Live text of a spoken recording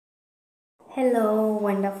Hello,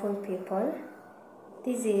 wonderful people.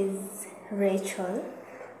 This is Rachel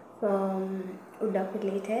from Udaku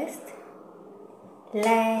Latest.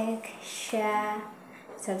 Like, share,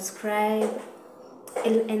 subscribe,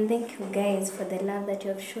 and thank you guys for the love that you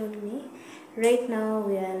have shown me. Right now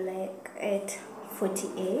we are at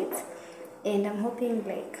 48, and I'm hoping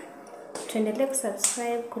tuendelee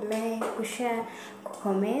kusubscribe, kushare,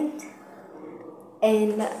 kucomment,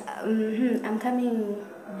 and I'm coming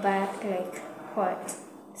back hot,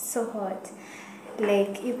 so hot,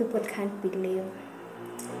 you people can't believe,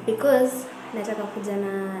 because nataka kuja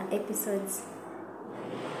na episodes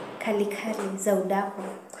kali za udaku,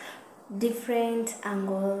 different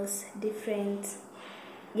angles, different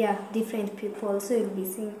people, so you'll be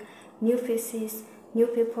seeing new faces, new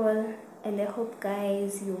people, and I hope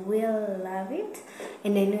guys you will love it,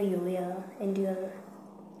 and I know you will, and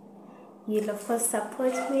you'll of course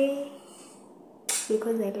support me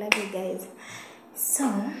because I love you guys.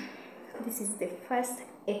 So this is the first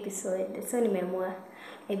episode, so nimeamua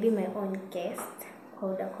I be my own guest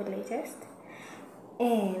called Udaku Latest,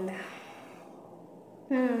 and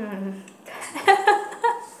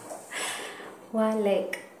well,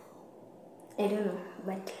 I don't know,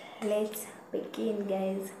 but let's begin,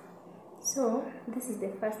 guys. So this is the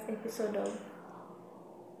first episode of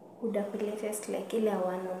Udaku Latest, ile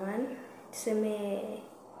one-on-one, tuseme,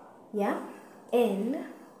 yeah, and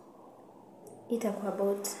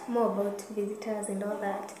itakuwa more about visitors and all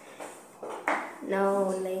that.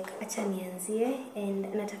 Now acha nianzie, and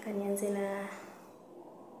nataka nianze na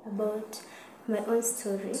about my own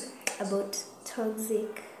story about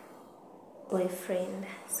toxic boyfriend.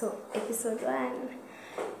 So episode 1,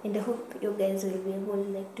 and I hope you guys will be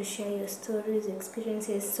able to share your stories, your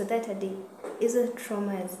experiences, so that hizo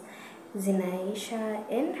traumas zinaisha,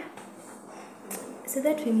 and so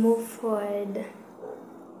that we move forward.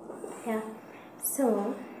 Yeah.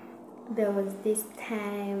 So there was this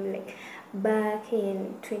time back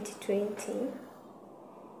in 2020.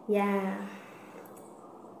 Yeah.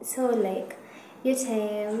 So your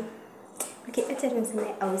time, okay,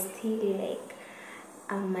 I was still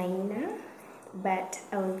a minor, but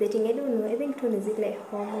I was dating, I don't know, I think it was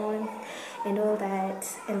hormones and all that,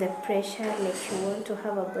 and the pressure you want to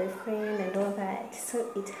have a boyfriend and all that. So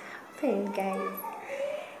it happened, guys.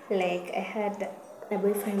 I had a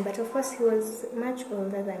boyfriend, but of course he was much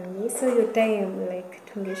older than me, so your time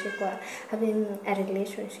tungeshikwa having a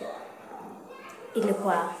relationship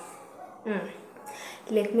ilikuwa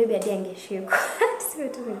maybe hadi angeshikwa sio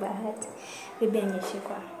tu bahati, maybe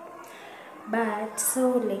angeshikwa, but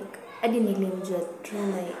so hadi nilimjua through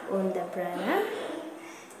my older brother,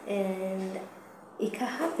 and it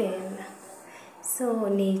happen. So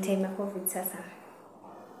ni time ya COVID sasa,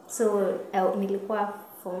 so nilikuwa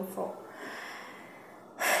form 4.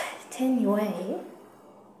 Anyway,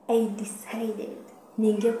 I decided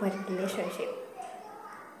niingie kwa relationship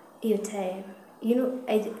hiyo time.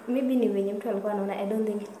 Maybe ni venye mtu alikuwa anaona, I don't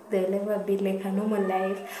think there'll ever be a normal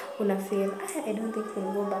life. Una feel, I don't think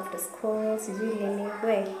we'll go back to school. Sijui nini,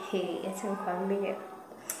 hey, acha nikwambie.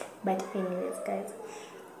 But anyways, guys.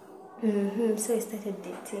 So I started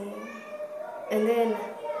dating. And then,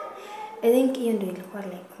 I think hiyo ndio ilikuwa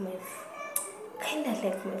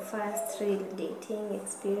my first real dating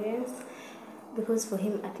experience, because for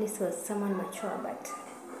him at least was someone mature, but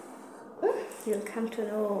you'll come to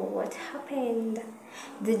know what happened,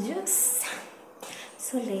 the juice.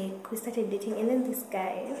 So we started dating, and then this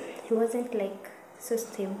guy, he wasn't so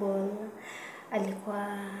stable.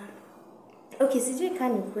 Alikuwa okay, sijui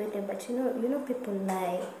kama ni kweli, but you know people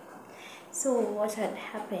lie. So what had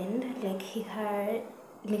happened, he heard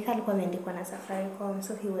alikuwa ameandikwa na Safaricom,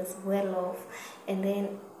 so he was well off, and then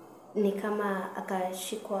ni kama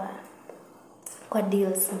akashikwa kwa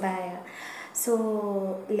deals mbaya,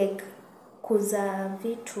 so kuza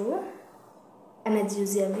vitu,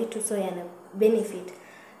 anajiuzia vitu, so yana benefit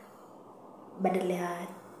badala ya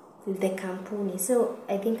the kampuni. So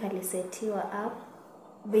I think alisetiwa up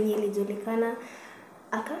benye ilijulikana,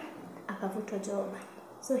 akavutwa job,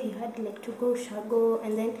 so he had to go shago,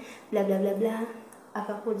 and then blah blah blah blah,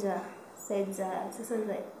 akakuja said sasa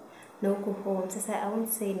na huko home. Sasa I won't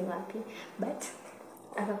say ni wapi, but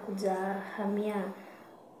akakuja hamia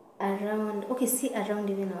around, okay, see around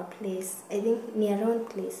even our place, I think ni around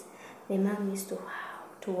place my mom used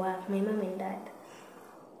to work, my mom and dad.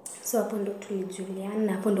 So hapo ndo tulijuliana,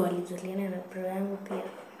 na hapo ndo walijuliana na bro yangu pia.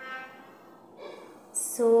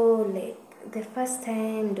 So the first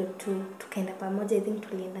time ndo tukaenda pamoja, I think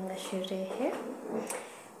tuliendanga sherehe,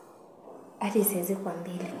 hadi siwezi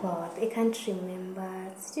kuambia ilikuwa wapi, I can't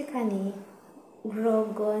remember, sijui kani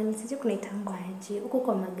Grogon, sijui kunaitangwa aje huko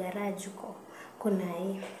kwa magaraji huko kuna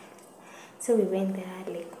hii. So we went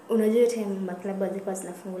there, like unajua time maklabu zilikuwa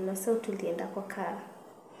zinafunguliwa, so tulienda kwa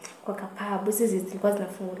pub, hizi zilikuwa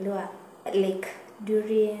zinafunguliwa like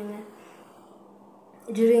during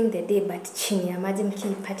the day, but chini ya maji.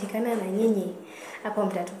 Mkipatikana na nyinyi hapo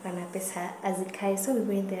mtatoka na pesa azikai. So we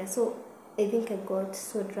went there, so I think I got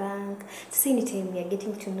so drunk. Sasa any time we are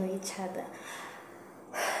getting to know each other,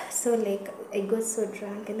 so like I got so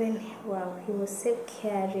drunk, and then wow, he was so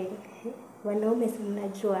caring. Wanaume si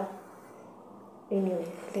mnajua, anyway,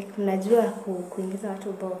 like mnajua kuingiza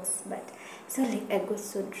watu box, but so like I got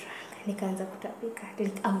so drunk, nikaanza kutapika,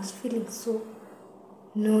 like I was feeling so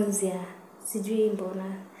nausea, sijui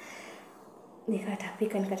mbona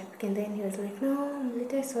nikatapika, and then he was like, no,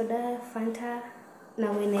 mlete soda, Fanta.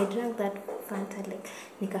 Now when I drank that Fanta, like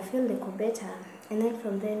nika feel like better, and then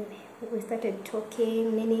from then we started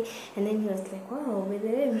talking nini, and then he was like, wow, by the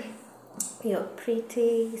way, you're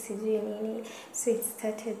pretty, sijui nini. So it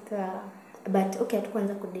started but okay,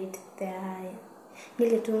 hatukuanza kudate there,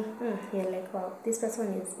 nile tu you're like, wow, this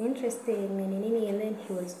person is interesting nini, and then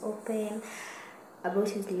he was open about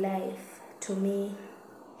his life to me.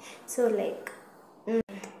 So like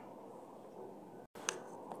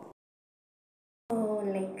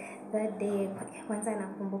like that day, kwanza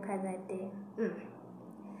nakumbuka that day.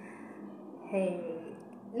 Hey,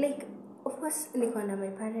 like of course nilikuwa na my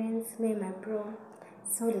parents, me and my bro,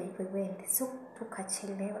 so like we went, so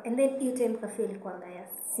tukachelewa, and then hiyo time kafeel ilikuwa ya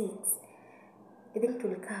 6, I think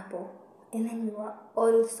tulikaa hapo, and then we were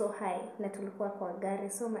all so high, na tulikuwa kwa gari.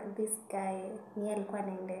 So this guy ni alikuwa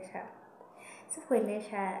anaendesha, so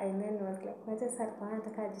kuendesha, and then was like, unajua sasa alikuwa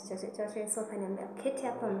anataka jichoche, so akaniambia keti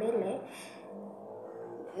hapa mbele,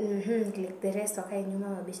 like the rest wakae nyuma,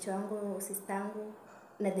 mabishti wangu, sister yangu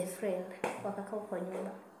na the friend wakakaa kwa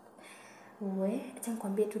nyumba. Acha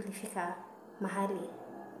nikwambie, tulifika mahali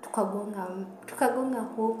tukagonga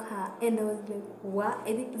hoka, and I was like, what?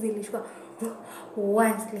 I think zilishuka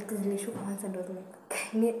once, like zilishuka once, and I was like,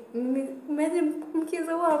 imagine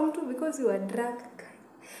mkiza wa mtu because you are drunk.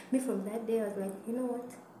 Me from that day I was like, you know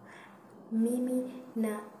what, mimi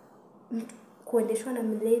na kuendeshwa na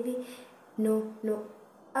mlevi, no.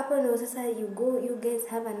 Hapa no, sasa you guys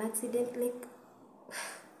have an accident, like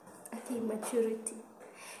I think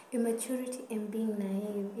immaturity and being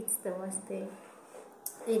naive, it's the worst thing.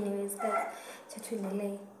 Anyways guys, chatu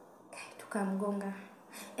inelei tukamgonga,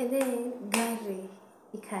 and then gari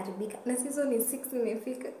ikaribika, na season ni 6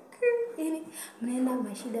 imefika, yani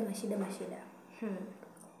mnaenda mashida.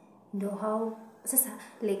 Ndo hao sasa,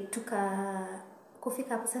 like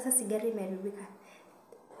kufika hapo sasa, sigari imeribika,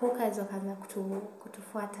 hoka hizo kaanza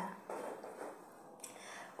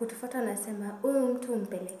kutufuata, nasema huyu mtu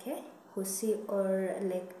mpeleke hosi, or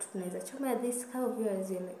like tunaweza choma this car of yours,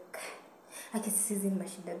 like akisisizi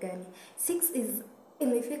mashida gani. 6 is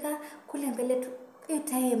imefika kule mbele tu, hiyo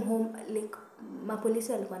time home, like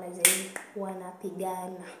mapolisi walikuwa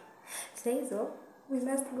wanapigana. Sasa hizo we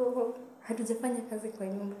must go home, hatujafanya kazi kwa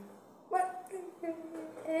nyumba.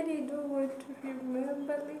 I don't want to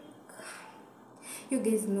remember, like you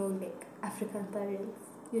guys know, like African parents,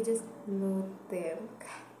 you just know them.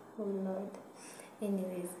 Oh Lord.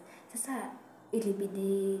 Anyways, sasa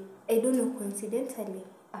ilibidi, I don't know, coincidentally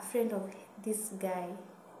a friend of this guy,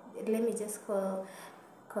 let me just call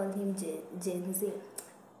him Gen Z,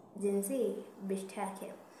 best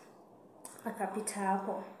yake akapita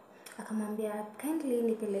hapo, akamwambia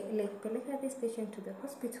kindly peleka this patient to the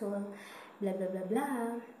hospital, blah blah blah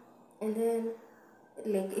blah, and then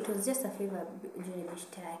like it was just a favor juu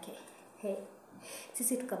best yake. Hey,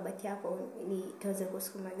 sisi tukabaki hapo ili tuweze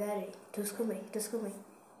kusukuma gari, tusukume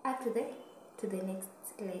up to the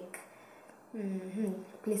next, like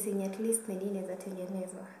placing at least medine za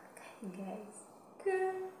tengenezwa. Guys,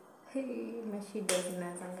 hey, mashida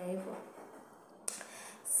zinazanga hivyo.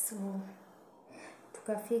 So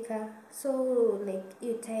tukafika, so like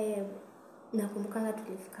hiyo time nakumbukanga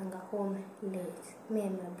tulifikanga home late, me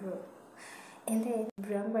and my bro, and then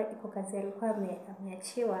bro yangu iko kazi, alikuwa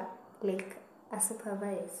ameachiwa like a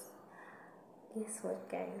supervise. Guess what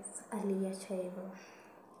guys, aliacha hivyo.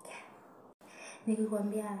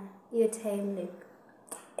 Nikikwambia hiyo time, like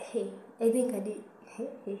hey, I think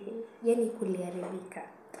yani kuliharibika.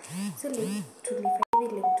 So like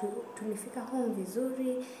tulifika home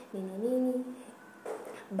vizuri nini,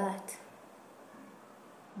 but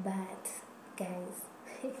guys,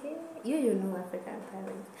 you know African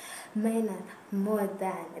parents, men are more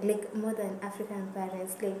than African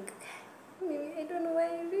parents, like maybe I don't know why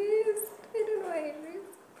it is.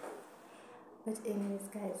 But anyways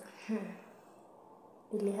guys,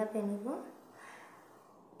 ili happen hivyo,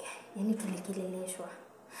 yani tulikileleshwa.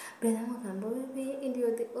 Brother yangu akaambia wewe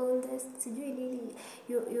ndio the oldest, sijui nini,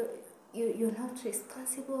 you're not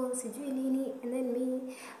responsible, sijui nini, and then me,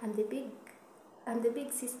 I'm the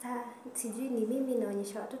big sister, sijui ni mimi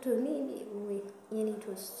naonyesha watoto nini. Yani it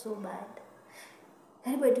was so bad.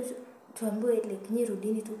 Everybody tuambiwe like nyi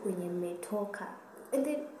rudini tu kwenye mmetoka, and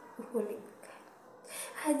then like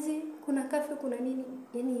haji kuna kafe kuna nini,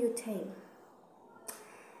 yani hiyo time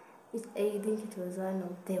I think it was one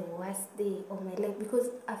of the worst day of my life, because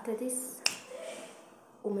after this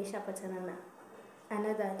umeshapatana na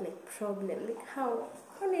another like problem, like how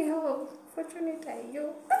fortunate are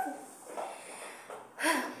you?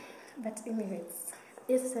 But anyways,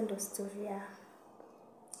 it's end of story.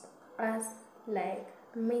 Us like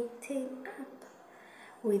meeting up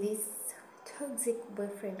with this toxic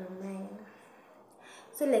boyfriend of mine.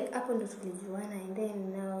 So like hapo ndo tulijuana, and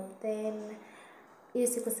then hiyo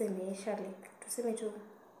siku semeisha, like tuseme tu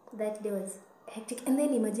that day was hectic, and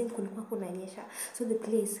then imagine kulikuwa kunanyesha, so the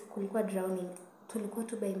place kulikuwa drowning. Tulikuwa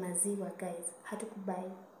tu buy maziwa guys, hatukubuy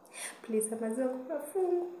place ya maziwa kwa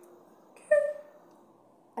fungu.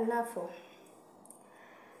 Alafu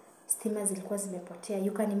stima zilikuwa zimepotea.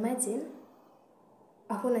 You can imagine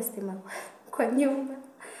hakuna stima kwa nyumba,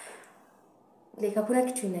 like hakuna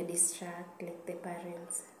kitu ina distract like the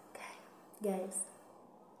parents. Guys,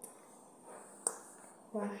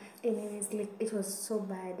 wow. Anyways, like it was so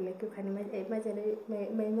bad, like you can imagine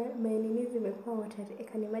my knees zimekuwa watery. I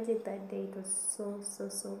can imagine that day it was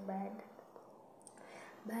so bad,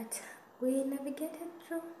 but we navigated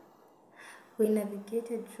through.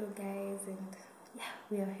 Guys, and yeah,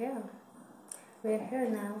 we are here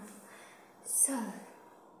now. So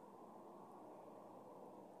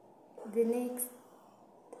the next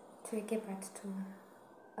to get part 2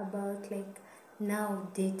 about like now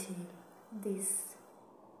dating this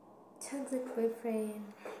toxic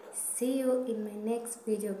boyfriend. See you in my next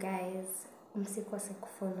video, guys. Msikose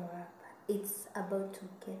follow up. It's about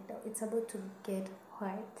to get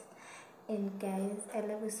hot. And guys, I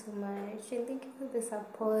love you so much, and thank you for the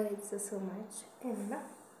support so much. And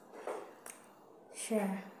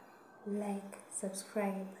share, like,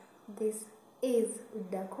 subscribe. This is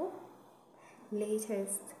Udako,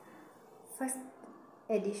 latest first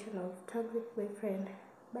edition of Toxic Boyfriend.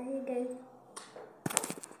 Bye guys.